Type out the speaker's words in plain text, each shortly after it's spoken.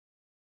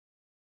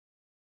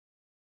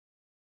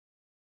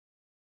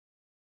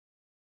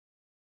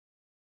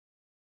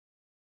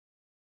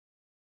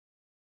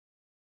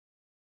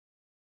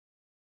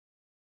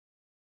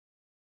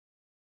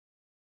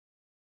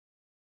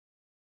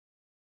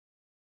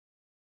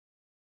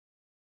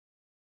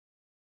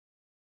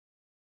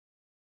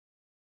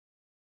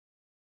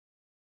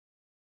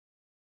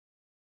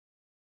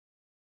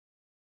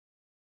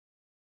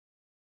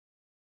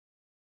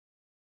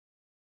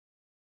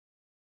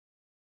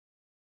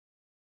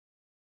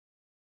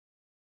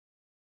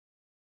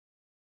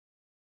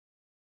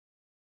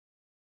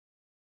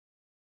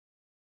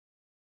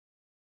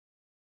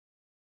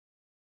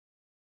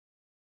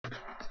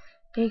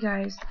Hey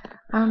guys,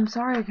 I'm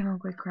sorry I can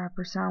look like crap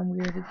or sound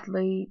weird. It's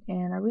late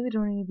and I really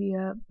don't need to be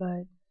up,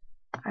 but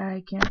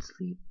I can't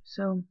sleep.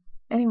 So,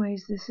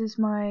 anyways, this is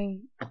my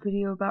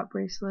video about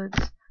bracelets.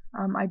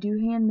 I do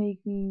hand make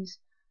these,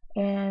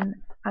 and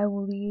I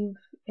will leave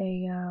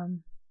a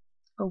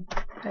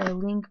a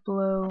link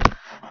below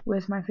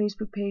with my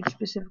Facebook page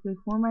specifically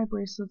for my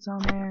bracelets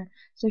on there.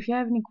 So if you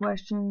have any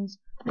questions,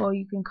 well,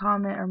 you can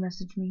comment or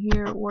message me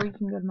here, or you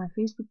can go to my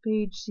Facebook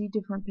page, see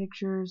different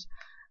pictures.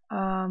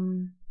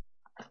 Um,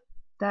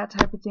 that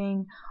type of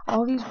thing.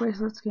 All these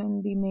bracelets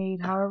can be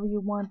made however you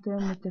want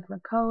them, with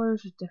different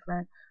colors, with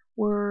different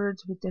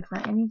words, with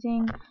different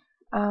anything.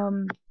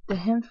 The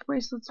hemp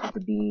bracelets with the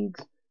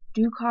beads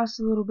do cost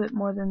a little bit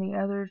more than the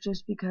others,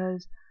 just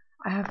because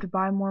I have to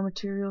buy more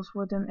materials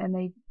for them, and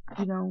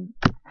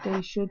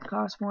they should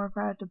cost more if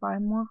I have to buy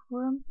more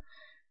for them.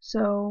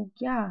 So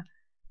yeah,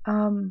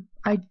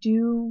 I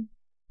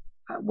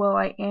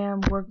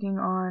am working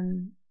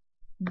on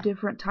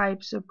different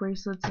types of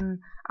bracelets, and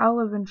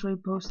I'll eventually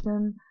post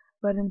them,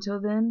 but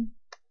until then,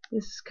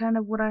 this is kind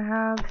of what I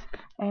have.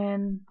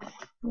 And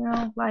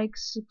like,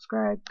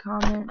 subscribe,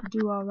 comment,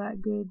 do all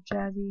that good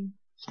jazzy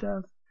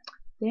stuff.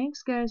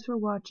 Thanks guys for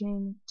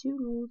watching.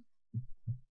 Toodles.